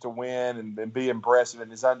continues to win and be impressive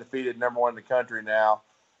and is undefeated, number one in the country now,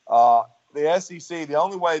 the SEC, the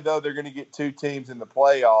only way, though, they're going to get two teams in the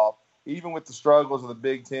playoff, even with the struggles of the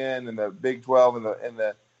Big Ten and the Big 12 and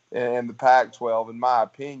the Pac-12, in my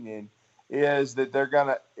opinion, is that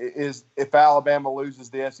if Alabama loses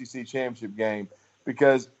the SEC championship game,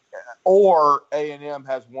 or A&M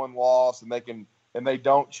has one loss and they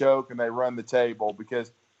don't choke and they run the table.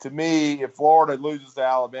 Because to me, if Florida loses to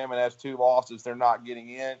Alabama and has two losses, they're not getting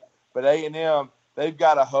in. But A&M, they've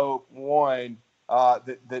got to hope that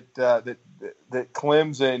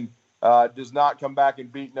Clemson does not come back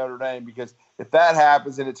and beat Notre Dame, because if that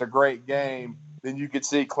happens and it's a great game, then you could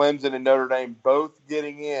see Clemson and Notre Dame both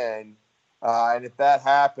getting in. And if that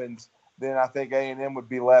happens, then I think A&M would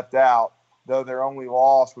be left out, though their only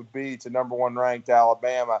loss would be to number one ranked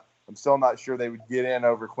Alabama. I'm still not sure they would get in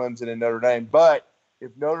over Clemson and Notre Dame. But if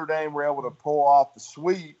Notre Dame were able to pull off the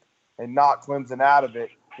sweep and knock Clemson out of it,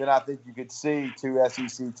 then I think you could see two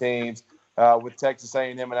SEC teams with Texas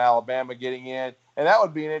A&M and Alabama getting in. And that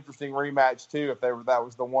would be an interesting rematch, too, if that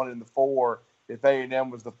was the 1 and the 4. If A&M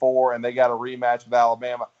was the 4 and they got a rematch with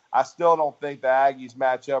Alabama. I still don't think the Aggies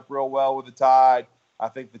match up real well with the Tide. I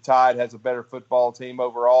think the Tide has a better football team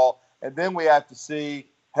overall. And then we have to see,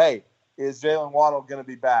 hey, is Jalen Waddle going to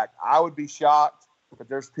be back? I would be shocked, but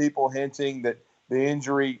there's people hinting that the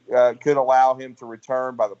injury could allow him to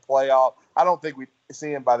return by the playoff. I don't think we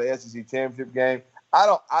see him by the SEC championship game.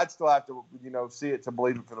 I'd still have to, see it to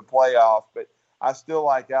believe it for the playoff, but I still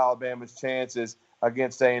like Alabama's chances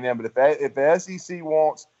against A&M. But if the SEC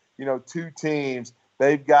wants, two teams,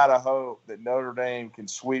 they've got to hope that Notre Dame can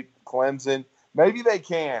sweep Clemson. Maybe they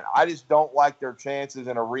can. I just don't like their chances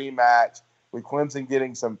in a rematch with Clemson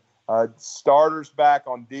getting some starters back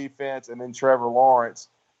on defense, and then Trevor Lawrence,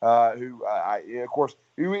 who, of course,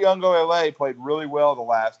 Uiagalelei played really well the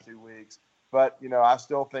last 2 weeks. But, I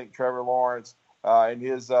still think Trevor Lawrence and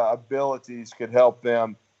his abilities could help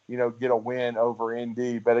them, get a win over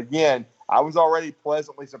ND. But, again, I was already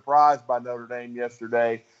pleasantly surprised by Notre Dame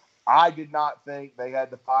yesterday. I did not think they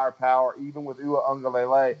had the firepower, even with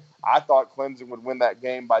Uiagalelei. I thought Clemson would win that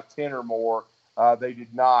game by 10 or more. They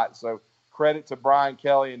did not. So credit to Brian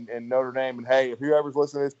Kelly and Notre Dame. And, hey, if whoever's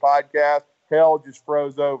listening to this podcast, hell just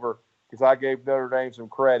froze over because I gave Notre Dame some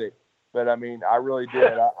credit. But, I mean, I really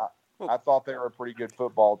did. I thought they were a pretty good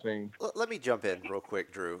football team. Let me jump in real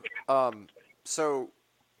quick, Drew. So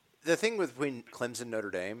the thing between Clemson and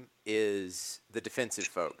Notre Dame is the defensive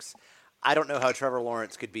folks. I don't know how Trevor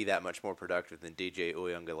Lawrence could be that much more productive than DJ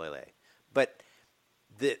Uiagalelei. But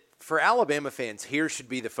for Alabama fans, here should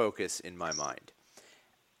be the focus in my mind.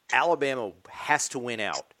 Alabama has to win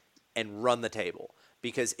out and run the table.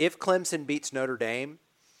 Because if Clemson beats Notre Dame,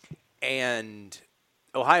 and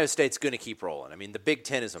Ohio State's going to keep rolling. I mean, the Big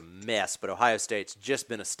Ten is a mess, but Ohio State's just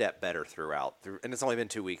been a step better throughout. And it's only been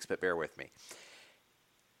 2 weeks, but bear with me.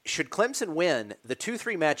 Should Clemson win, the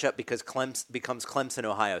 2-3 matchup becomes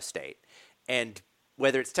Clemson-Ohio State. And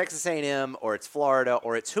whether it's Texas A&M or it's Florida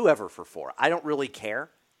or it's whoever for 4, I don't really care.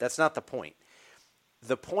 That's not the point.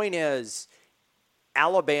 The point is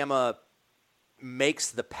Alabama makes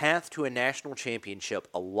the path to a national championship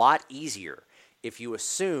a lot easier if you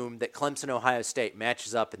assume that Clemson-Ohio State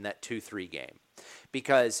matches up in that 2-3 game.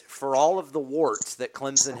 Because for all of the warts that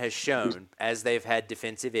Clemson has shown as they've had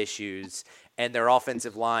defensive issues and their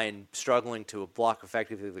offensive line struggling to block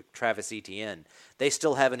effectively with Travis Etienne, they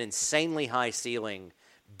still have an insanely high ceiling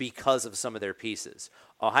because of some of their pieces.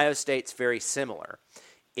 Ohio State's very similar.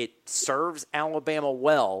 It serves Alabama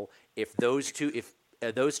well if those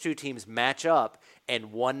two teams match up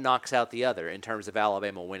and one knocks out the other in terms of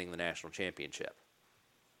Alabama winning the national championship.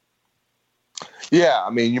 Yeah,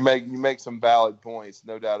 I mean, you make some valid points,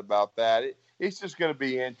 no doubt about that. It's just going to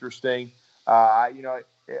be interesting. I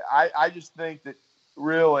just think that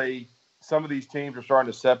really some of these teams are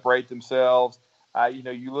starting to separate themselves.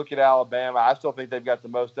 You look at Alabama. I still think they've got the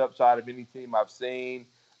most upside of any team I've seen.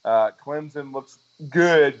 Clemson looks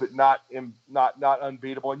good, but not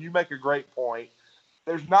unbeatable. And you make a great point.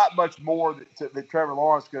 There's not much more that Trevor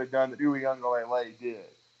Lawrence could have done that Uiagalelei did.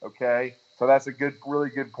 Okay, so that's a really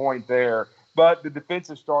good point there. But the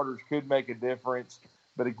defensive starters could make a difference.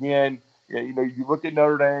 But again, you look at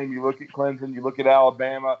Notre Dame, you look at Clemson, you look at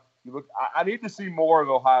Alabama. I need to see more of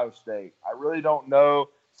Ohio State. I really don't know.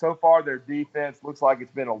 So far, their defense looks like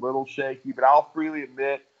it's been a little shaky, but I'll freely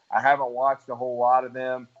admit I haven't watched a whole lot of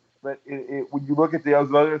them. But when you look at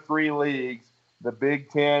those other three leagues, the Big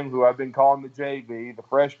Ten, who I've been calling the JV, the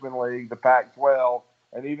Freshman League, the Pac-12,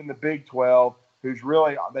 and even the Big 12, who's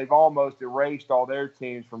really – they've almost erased all their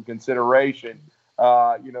teams from consideration.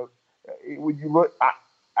 When you look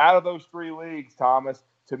out of those three leagues, Thomas,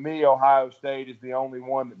 to me, Ohio State is the only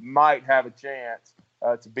one that might have a chance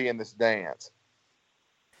to be in this dance.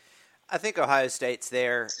 I think Ohio State's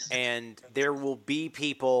there, and there will be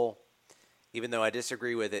people, even though I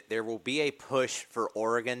disagree with it, there will be a push for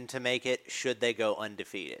Oregon to make it should they go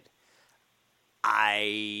undefeated.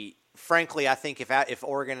 Frankly, I think if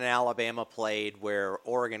Oregon and Alabama played where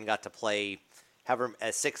Oregon got to play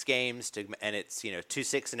 6 games and it's 2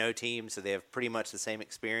 6-0 teams, so they have pretty much the same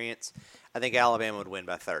experience, I think Alabama would win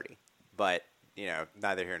by 30. But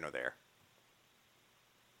neither here nor there.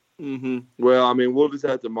 Mm-hmm. Well, I mean, we'll just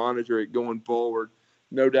have to monitor it going forward,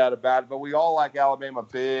 no doubt about it. But we all like Alabama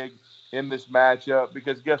big in this matchup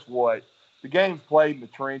because guess what? The game's played in the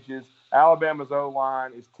trenches. Alabama's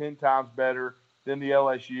O-line is 10 times better than the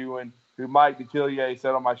LSU, and who Mike DeTillier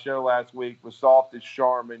said on my show last week was soft as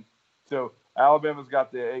Charmin. So Alabama's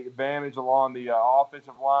got the advantage along the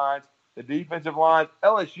offensive lines. The defensive lines,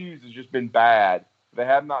 LSU's has just been bad. They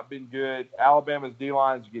have not been good. Alabama's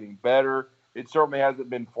D-line is getting better. It certainly hasn't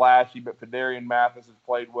been flashy, but Fedarian Mathis has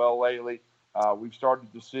played well lately. We've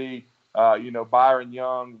started to see, Byron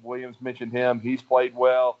Young, Williams mentioned him. He's played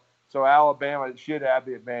well. So Alabama should have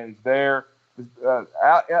the advantage there.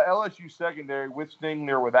 LSU secondary, with Stingley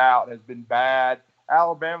or without, has been bad.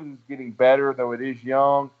 Alabama's is getting better, though it is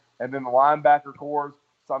young. And then the linebacker corps,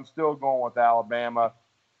 so I'm still going with Alabama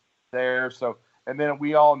there. So, and then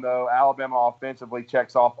we all know Alabama offensively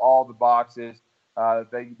checks off all the boxes.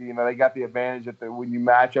 They got the advantage when you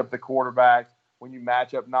match up the quarterbacks, when you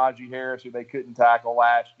match up Najee Harris, who they couldn't tackle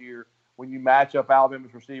last year, when you match up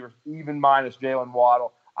Alabama's receivers, even minus Jalen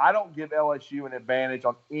Waddle. I don't give LSU an advantage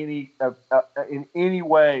on in any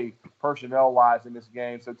way personnel-wise in this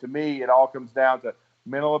game. So to me, it all comes down to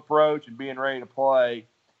mental approach and being ready to play.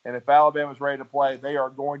 And if Alabama's ready to play, they are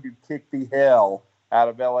going to kick the hell out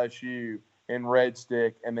of LSU in Red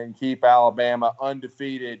Stick and then keep Alabama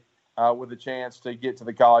undefeated with a chance to get to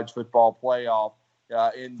the college football playoff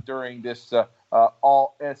during this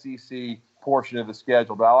all SEC portion of the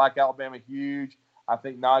schedule. But I like Alabama huge. I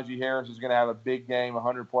think Najee Harris is going to have a big game,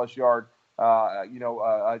 100-plus yard,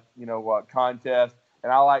 contest.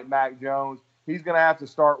 And I like Mac Jones. He's going to have to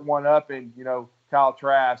start one up in, Kyle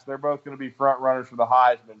Trask. They're both going to be front runners for the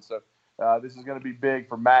Heisman. So this is going to be big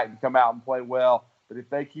for Mac to come out and play well. But if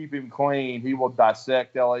they keep him clean, he will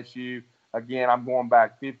dissect LSU. Again, I'm going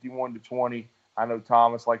back 51-20. I know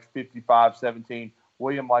Thomas likes 55-17.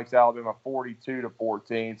 William likes Alabama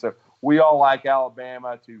 42-14. So we all like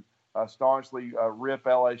Alabama to staunchly rip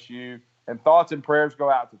LSU. And thoughts and prayers go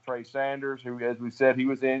out to Trey Sanders, who, as we said, he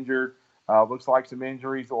was injured. Looks like some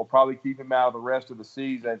injuries that will probably keep him out of the rest of the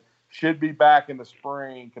season. Should be back in the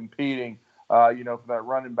spring competing, for that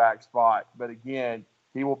running back spot. But again,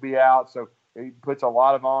 he will be out. So he puts a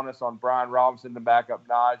lot of onus on Brian Robinson to back up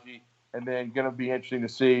Najee. And then going to be interesting to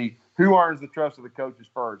see who earns the trust of the coaches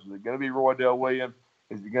first. Is it going to be Roydell Williams?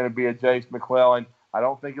 Is it going to be a Jace McClellan? I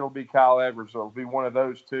don't think it'll be Kyle Edwards, so it'll be one of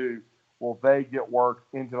those two. Will they get work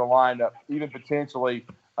into the lineup, even potentially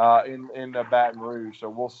in Baton Rouge? So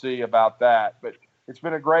we'll see about that. But it's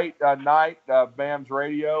been a great night, BAMS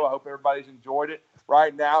Radio. I hope everybody's enjoyed it.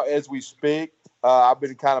 Right now, as we speak, I've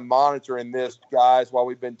been kind of monitoring this, guys, while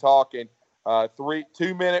we've been talking.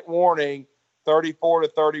 2-minute warning.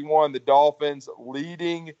 34-31, the Dolphins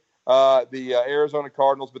leading the Arizona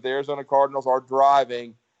Cardinals, but the Arizona Cardinals are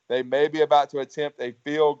driving. They may be about to attempt a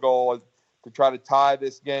field goal to try to tie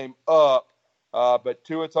this game up. But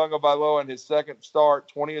Tua Tagovailoa in his second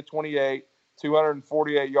start, 20-28,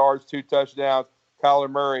 248 yards, 2 touchdowns.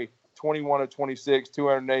 Kyler Murray, 21-26,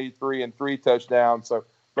 283 and 3 touchdowns. So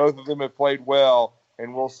both of them have played well,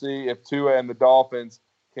 and we'll see if Tua and the Dolphins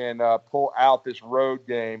can pull out this road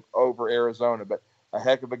game over Arizona. But a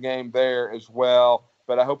heck of a game there as well.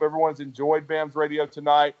 But I hope everyone's enjoyed BAMS Radio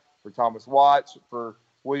tonight. For Thomas Watts, for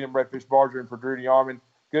William Redfish Barger, and for Drew DeArmond,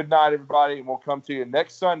 Good night, everybody, and we'll come to you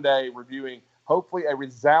next Sunday reviewing hopefully a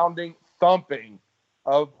resounding thumping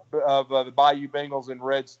of the Bayou Bengals and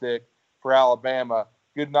Red Stick for Alabama.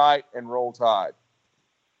 Good night and roll Tide.